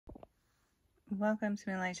Welcome to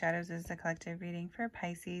Moonlight Shadows. This is a collective reading for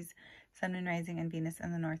Pisces, Sun, Moon, Rising, and Venus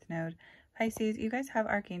in the North Node. Pisces, you guys have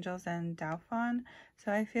archangels and Dauphin,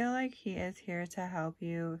 so I feel like he is here to help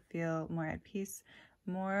you feel more at peace,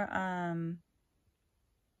 more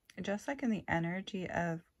just like in the energy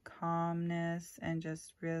of calmness and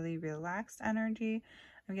just really relaxed energy.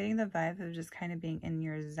 I'm getting the vibe of just kind of being in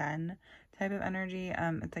your zen type of energy.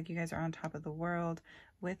 It's like you guys are on top of the world.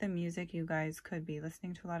 With the music, you guys could be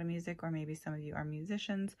listening to a lot of music, or maybe some of you are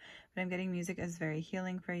musicians, but I'm getting music is very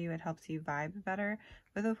healing for you. It helps you vibe better.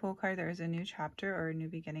 With a Fool card, there is a new chapter or a new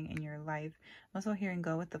beginning in your life. I'm also hearing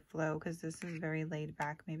go with the flow, because this is very laid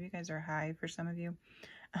back. Maybe you guys are high for some of you,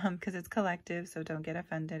 because it's collective, so don't get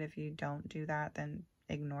offended. If you don't do that, then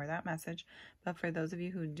ignore that message. But for those of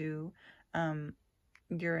you who do,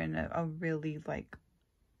 you're in a really like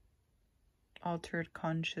altered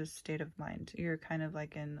conscious state of mind. You're kind of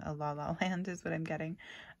like in a la la land is what I'm getting.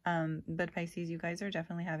 But Pisces, you guys are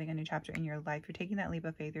definitely having a new chapter in your life. You're taking that leap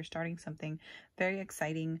of faith. You're starting something very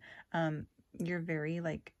exciting. You're very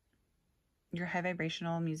like, your high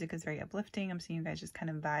vibrational music is very uplifting. I'm seeing you guys just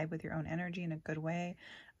kind of vibe with your own energy in a good way.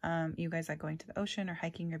 You guys like going to the ocean or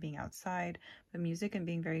hiking or being outside, but music and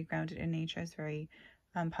being very grounded in nature is very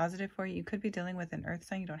positive for you. You could be dealing with an earth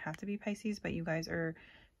sign. You don't have to be Pisces, but you guys are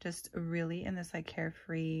just really in this like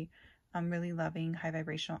carefree, really loving high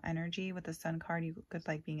vibrational energy. With the sun card, you could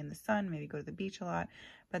like being in the sun, maybe go to the beach a lot,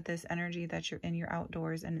 but this energy that you're in your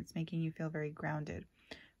outdoors and it's making you feel very grounded.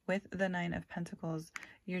 With the Nine of Pentacles,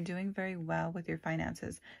 you're doing very well with your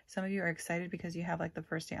finances. Some of you are excited because you have like the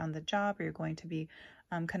first day on the job, or you're going to be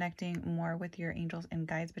connecting more with your angels and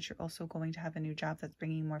guides, but you're also going to have a new job that's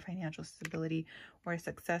bringing more financial stability or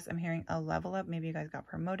success. I'm hearing a level up. Maybe you guys got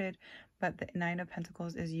promoted, but the Nine of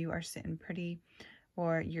Pentacles is you are sitting pretty,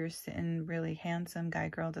 or you're sitting really handsome, guy,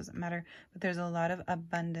 girl, doesn't matter. But there's a lot of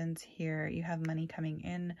abundance here. You have money coming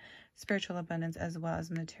in, spiritual abundance as well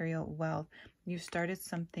as material wealth. You started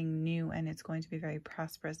something new and it's going to be very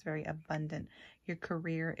prosperous, very abundant. Your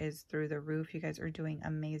career is through the roof. You guys are doing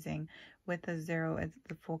amazing. With the 0, it's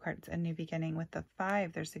the Fool card, it's a new beginning. With the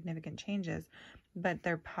 5, there's significant changes, but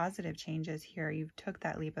they're positive changes here. You've took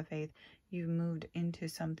that leap of faith. You've moved into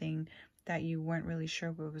something that you weren't really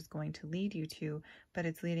sure what was going to lead you to, but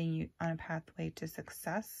it's leading you on a pathway to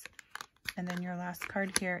success. And then your last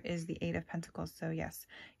card here is the 8 of Pentacles. So yes,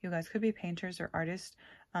 you guys could be painters or artists,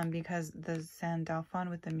 because the San Dauphin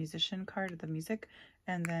with the musician card, the music,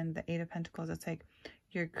 and then the 8 of Pentacles, it's like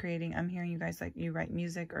you're creating, I'm hearing you guys like you write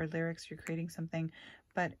music or lyrics, you're creating something.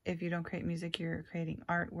 But if you don't create music, you're creating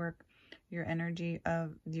artwork. Your energy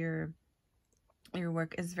of your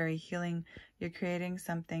work is very healing. You're creating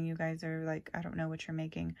something. You guys are like, I don't know what you're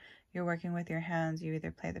making. You're working with your hands. You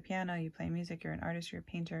either play the piano, you play music, you're an artist, you're a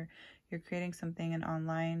painter, you're creating something, an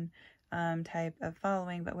online type of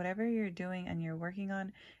following. But whatever you're doing and you're working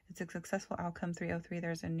on, it's a successful outcome. 303,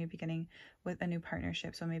 there's a new beginning with a new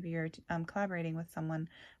partnership. So maybe you're collaborating with someone.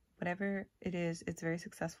 Whatever it is, it's very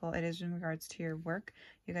successful. It is in regards to your work.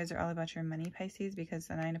 You guys are all about your money, Pisces, because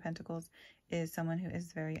the 9 of Pentacles is someone who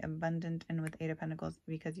is very abundant, and with 8 of Pentacles,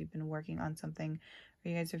 because you've been working on something,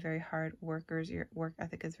 or you guys are very hard workers. Your work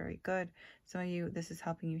ethic is very good. Some of you, this is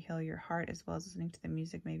helping you heal your heart as well as listening to the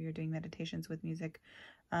music. Maybe you're doing meditations with music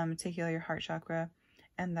to heal your heart chakra,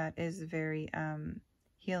 and that is very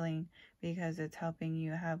healing because it's helping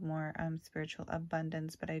you have more spiritual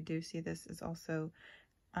abundance. But I do see this is also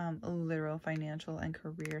literal financial and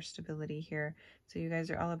career stability here. So you guys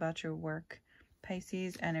are all about your work,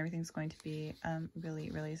 Pisces, and everything's going to be really,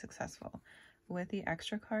 really successful. With the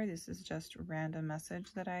extra card, this is just random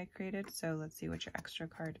message that I created. So let's see what your extra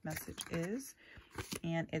card message is.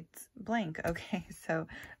 And it's blank. Okay, so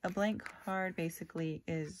a blank card basically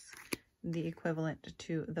is the equivalent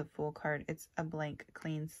to the Fool card. It's a blank,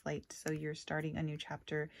 clean slate. So you're starting a new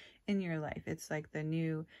chapter in your life. It's like the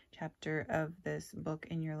new chapter of this book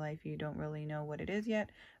in your life. You don't really know what it is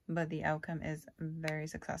yet, but the outcome is very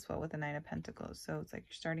successful with the 9 of Pentacles. So it's like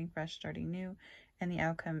you're starting fresh, starting new, and the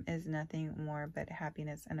outcome is nothing more but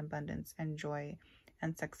happiness and abundance and joy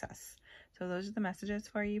and success. So those are the messages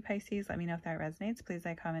for you, Pisces. Let me know if that resonates. Please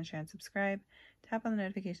like, comment, share, and subscribe. Tap on the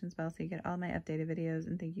notifications bell so you get all my updated videos.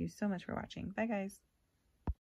 And thank you so much for watching. Bye, guys.